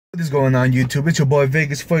What is going on YouTube? It's your boy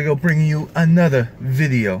Vegas Fuego bringing you another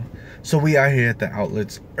video. So we are here at the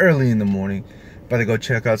outlets early in the morning. About to go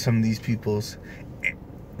check out some of these people's,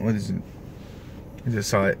 what is it? I just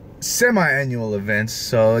saw it. Semi-annual events.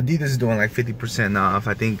 So Adidas is doing like 50% off.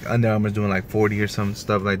 I think Under Armour is doing like 40 or some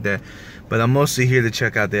stuff like that. But I'm mostly here to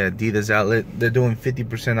check out the Adidas outlet. They're doing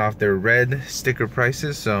 50% off their red sticker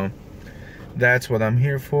prices. So that's what I'm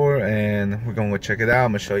here for, and we're gonna go check it out. I'm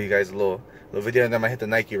gonna show you guys a little video, and then I'm gonna hit the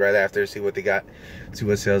Nike right after, see what they got, see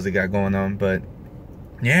what sales they got going on. But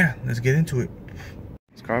yeah, let's get into it.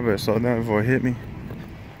 This car better slow down before it hit me.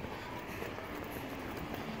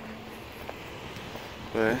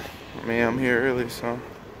 But I mean, I'm here early, so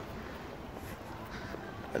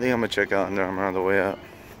I think I'm gonna check out Under Armour on the way up.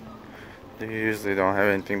 They usually don't have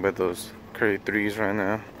anything but those Curry 3s right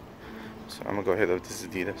now, so I'm gonna go hit up this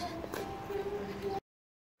Adidas.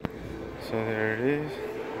 So there it is.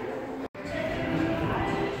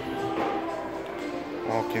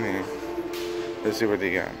 Walking in. Let's see what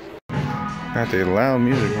they got. Got the loud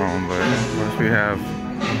music on, but of course we have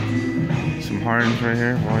some Hardens right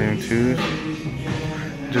here, volume 2s.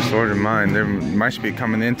 Just ordered mine. They might be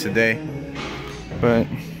coming in today, but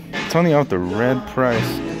it's only off the red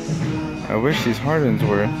price. I wish these Hardens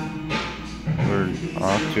were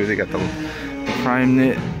off too. They got the prime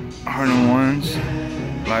knit Harden ones.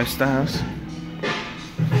 Lifestyles.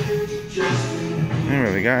 I ain't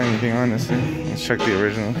really got anything, honestly. Let's check the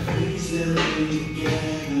original.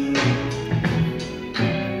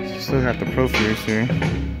 Still got the Pro Fierce here.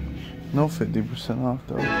 No 50% off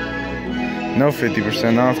though. No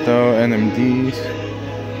 50% off though. NMDs.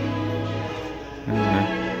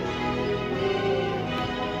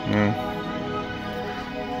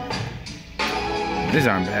 These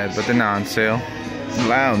aren't bad, but they're not on sale.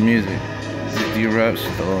 Loud music. D-Rups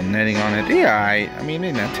with a little netting on it. They're alright. I mean,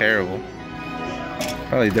 they're not terrible.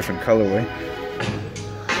 Probably a different colorway.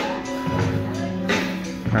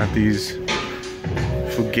 Got these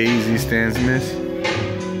Fugazi Stan Smiths.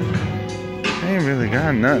 I ain't really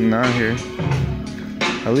got nothing out here.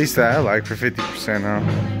 At least that I like for 50% off.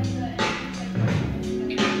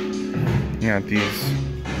 You got these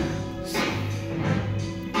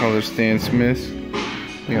color Stan Smiths.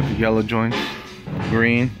 You got the yellow joints,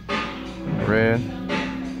 green, red,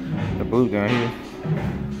 the blue down here.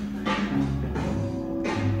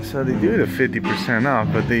 So they do it at 50% off,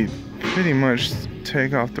 but they pretty much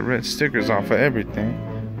take off the red stickers off of everything.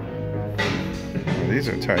 Oh, these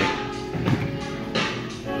are tight.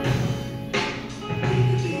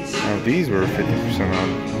 Oh, these were 50% off.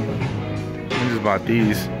 I just bought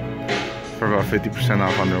these for about 50%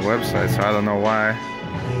 off on their website, so I don't know why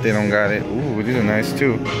they don't got it. Ooh, these are nice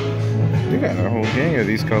too. They got a whole gang of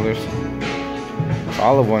these colors.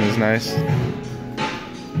 Olive one is nice.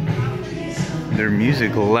 Their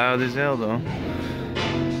music loud as hell though.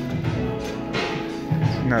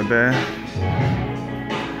 Not bad.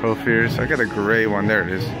 Pro Fierce. I got a gray one. There it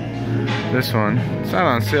is. This one. It's not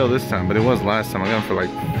on sale this time, but it was last time. I got it for like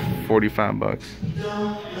 45 bucks.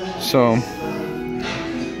 So,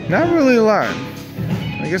 not really a lot.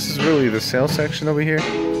 I guess it's really the sale section over here.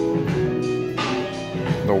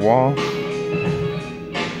 The wall.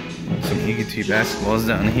 Some EQT basketballs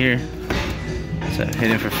down here. So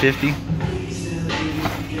hitting for 50.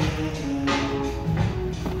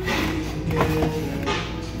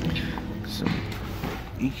 Some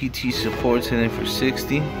EQT supports hitting for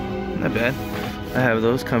 60. Not bad. I have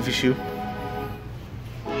those. Comfy shoe.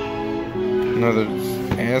 Another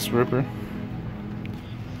ass ripper.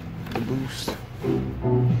 Boost.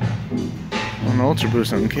 On the Ultra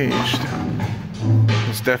Boost uncaged.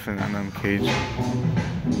 It's definitely not uncaged.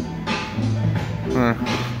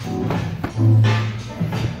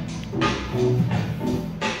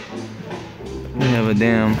 We have a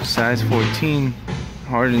damn size 14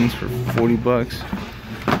 Hardens for 40 bucks.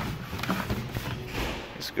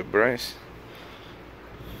 It's a good price.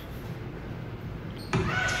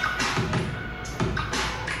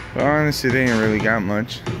 But honestly, they ain't really got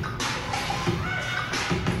much.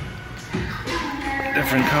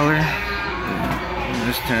 Different color.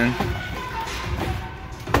 This 10.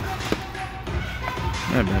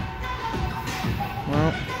 Not bad.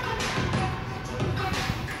 Well,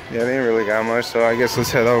 yeah, they ain't really got much, so I guess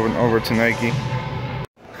let's head over to Nike.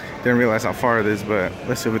 Didn't realize how far it is, but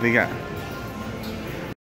let's see what they got.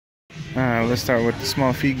 Let's start with the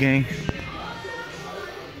small feet gang.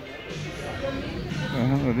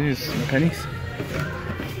 Are these pennies? I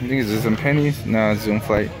think it's just some pennies. No, it's Zoom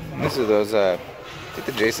Flight. This is those, I think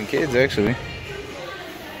the Jason Kids actually.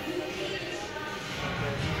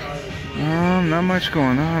 Not much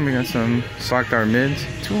going on. We got some Sockdar mids,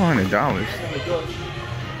 $200.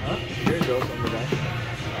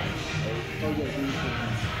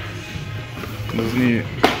 Doesn't need it.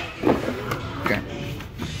 Okay.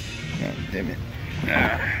 God damn it.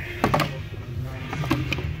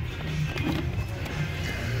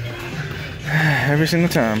 Every single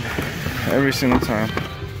time. Every single time.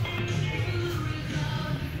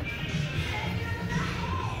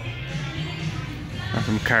 I'm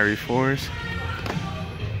from Kyrie 4s.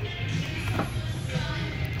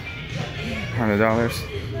 $100.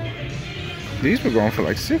 These were going for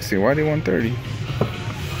like 60. Why are they 130?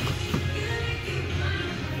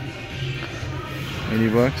 80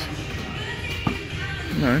 bucks.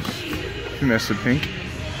 Nice. Finesse pink.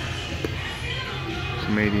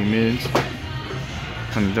 Some 80 mids.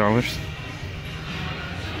 $100.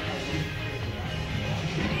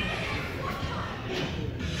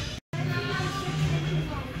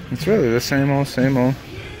 It's really the same old, same old.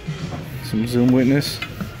 Some Zoom Witness.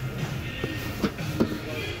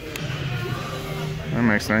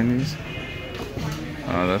 MX 90s.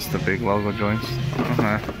 Oh, that's the big logo joints.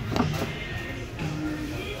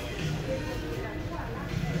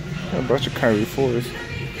 A bunch of Kyrie 4s.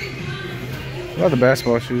 A lot of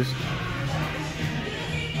basketball shoes.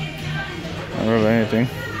 Not really anything.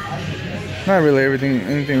 Not really everything.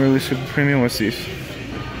 Anything really super premium. What's these?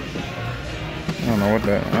 I don't know what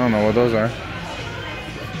that. I don't know what those are.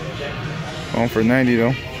 Going for 90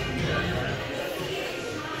 though.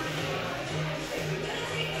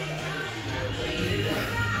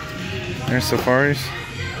 There's Safaris.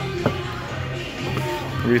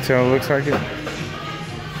 Retail looks like it.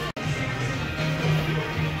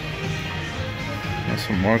 There's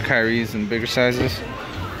some more Kyries in bigger sizes.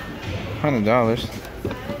 $100.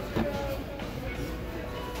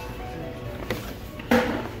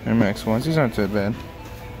 MX ones. These aren't that bad.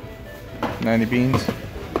 90 beans.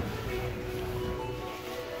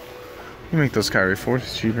 You make those Kyrie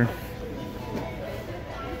 4s cheaper.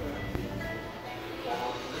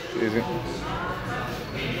 Easy.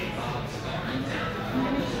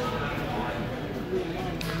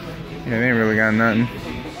 Yeah, they ain't really got nothing.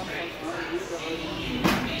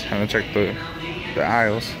 Time to check the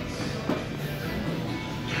aisles.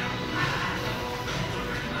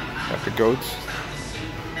 Got the goats.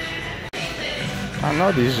 I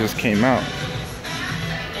know these just came out.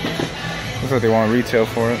 Looks like they want retail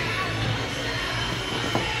for it.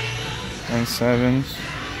 And 7s,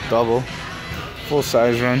 double, full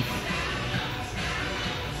size run.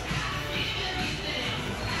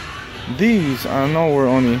 These I know were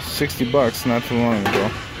only 60 bucks not too long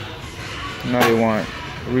ago. Now they want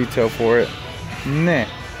retail for it. Nah.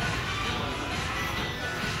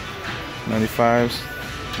 95s,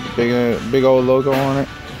 big old logo on it.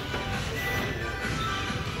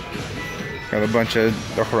 Got a bunch of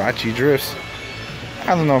the Huarache drifts.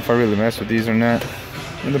 I don't know if I really mess with these or not.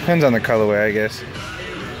 It depends on the colorway, I guess.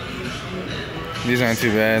 These aren't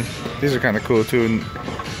too bad. These are kind of cool too.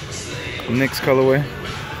 Knicks colorway.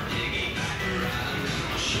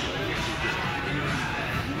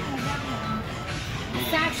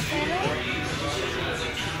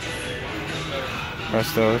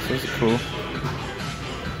 Pastel, this is cool.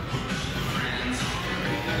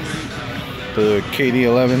 The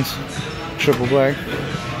KD11s, triple black.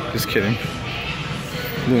 Just kidding.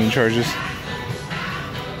 Doing charges.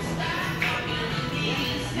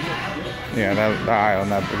 Yeah, that aisle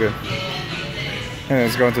not good. And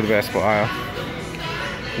let's go into the basketball aisle.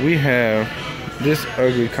 We have this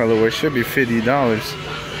ugly colorway. Should be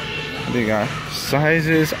 $50. They got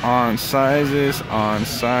sizes on sizes on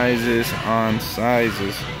sizes on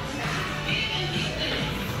sizes.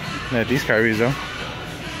 Yeah, these Kyries though.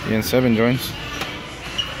 The N7 joints.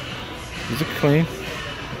 Is it clean?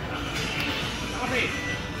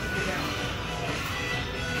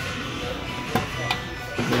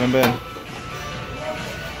 Not bad.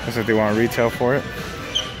 Looks like they want retail for it.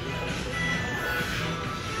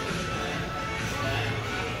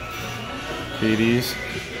 PDs.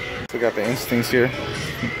 We got the Instincts here.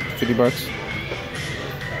 50 bucks.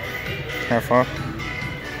 Half off.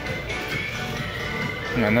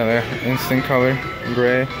 And another Instinct color.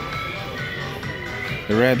 Gray.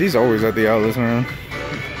 The red. These are always at the outlets, man.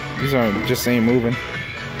 These aren't just ain't moving.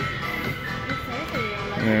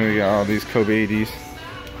 And then we got all these Kobe 80s.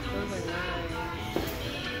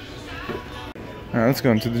 Alright, let's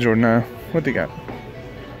go into the Jordan now. What they got?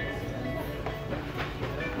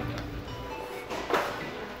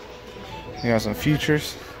 We got some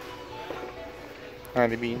Futures.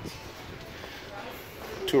 90 beans.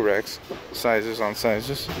 2 racks. Sizes on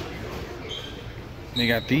sizes. You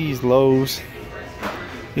got these lows.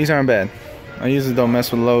 These aren't bad. I usually don't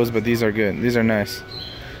mess with lows, but these are good. These are nice.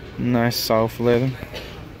 Nice soft leather.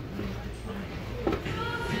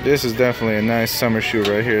 This is definitely a nice summer shoe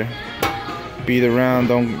right here. Beat around,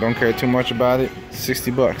 don't care too much about it.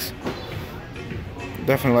 60 bucks.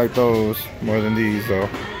 Definitely like those more than these though.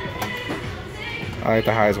 I like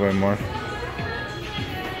the highs way more.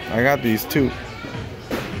 I got these too.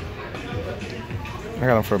 I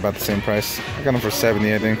got them for about the same price. I got them for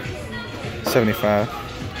 70, I think. 75.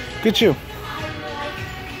 Good shoe.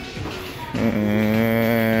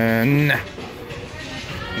 Nah.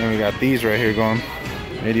 Then we got these right here going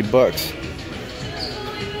 80 bucks.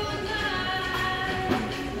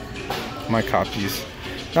 My copies.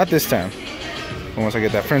 Not this time. But once I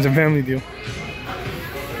get that friends and family deal.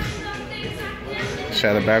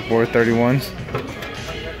 Shadow backboard 31s.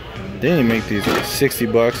 They didn't make these like 60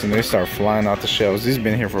 bucks and they start flying off the shelves. These have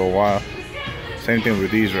been here for a while. Same thing with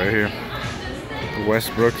these right here. The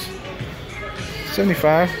Westbrooks.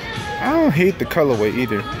 75. I don't hate the colorway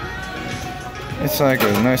either. It's like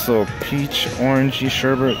a nice little peach, orangey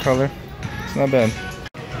sherbet color. It's not bad.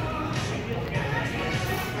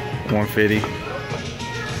 150.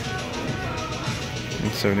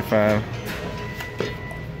 175.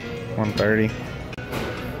 130.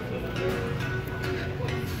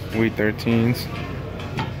 Wheat 13s.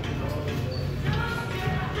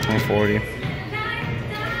 140.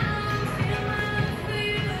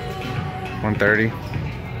 130.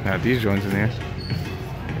 Got these joints in here.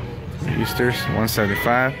 Easters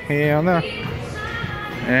 175. Hell no.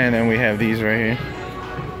 And then we have these right here.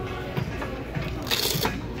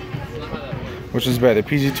 Which is better,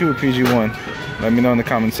 PG2 or PG1? Let me know in the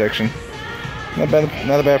comment section. Not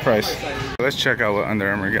a bad price. Let's check out what Under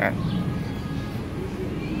Armour got.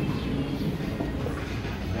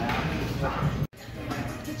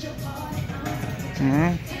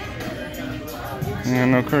 I got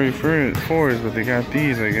no Curry 4s, but they got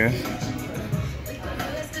these, I guess.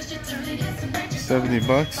 70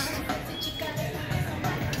 bucks.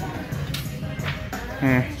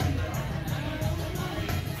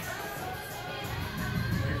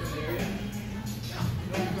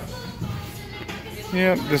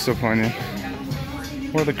 Yep, disappointing.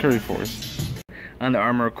 Or the Curry 4s. Under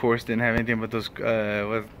Armour, of course, didn't have anything but those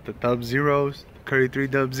with the Dub Zeros, Curry 3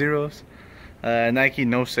 Dub Zeros. Nike,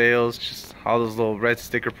 no sales, just all those little red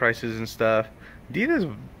sticker prices and stuff.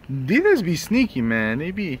 Adidas be sneaky, man.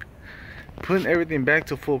 They be putting everything back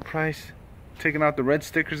to full price, taking out the red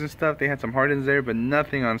stickers and stuff. They had some Hardens there, but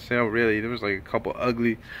nothing on sale really. There was like a couple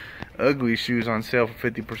ugly shoes on sale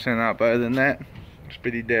for 50% off. But other than that, it's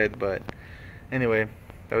pretty dead. But anyway,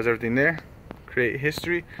 that was everything there. Create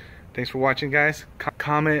history. Thanks for watching, guys.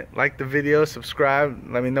 Comment, like the video, subscribe.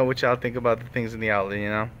 Let me know what y'all think about the things in the outlet, you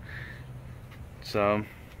know. So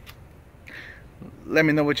let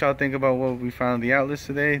me know what y'all think about what we found in the outlets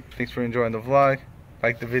today. Thanks for enjoying the vlog.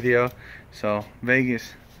 Like the video. So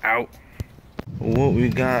Vegas out. What we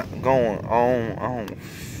got going on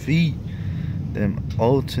feet, them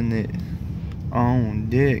alternate on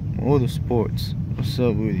deck motorsports. What's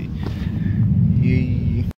up with it? Yeah.